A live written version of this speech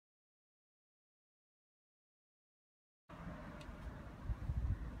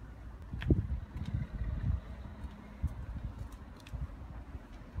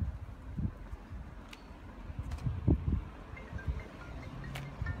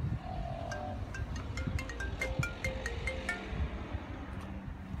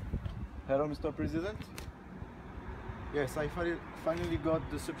Hello, Mr. President. Yes, I finally got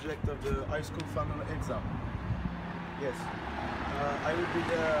the subject of the high school final exam. Yes. I will be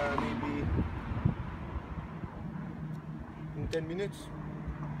there maybe in 10 minutes.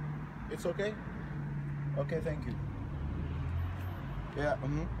 It's okay? Okay, thank you. Yeah.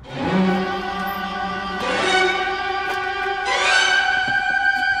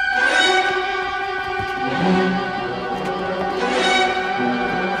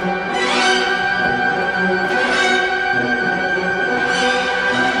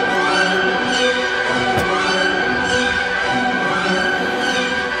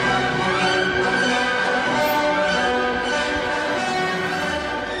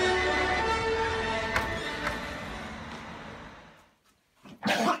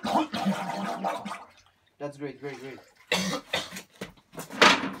 That's great.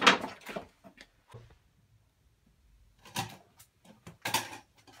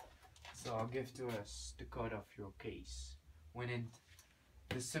 So I'll give to us the code of your case. We need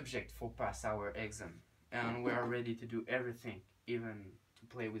the subject for pass our exam, and we are ready to do everything, even to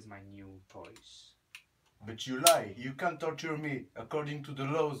play with my new toys. But you lie. You can't torture me according to the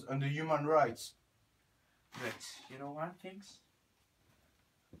laws and the human rights. But you know what, things?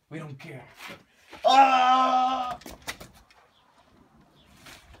 We don't care. Ah!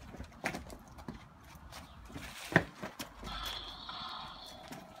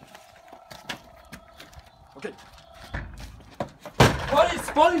 Okay.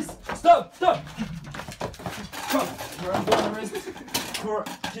 Police! Stop! Come, you're under arrest for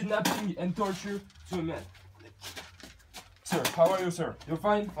kidnapping and torture to a man. Sir, how are you, sir? You're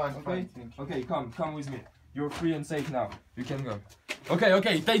fine? Fine, okay? fine, thank you. Okay, come with me. You're free and safe now. You can go.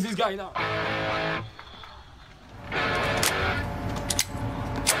 Okay, take this guy now.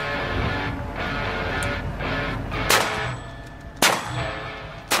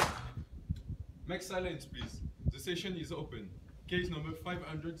 Make silence, please. The session is open. Case number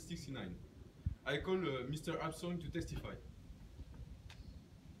 569. I call Mr. Armstrong to testify.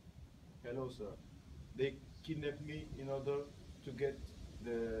 Hello, sir. They kidnapped me in order to get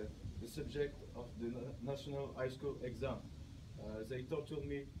the subject of the national high school exam. They tortured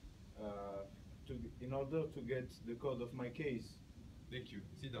me in order to get the code of my case. Thank you.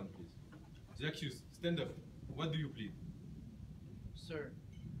 Sit down, please. The accused, stand up. What do you plead? Sir,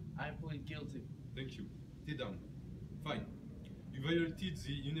 I plead guilty. Thank you. Sit down. Fine. You violated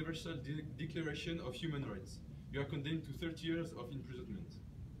the Universal Declaration of Human Rights. You are condemned to 30 years of imprisonment.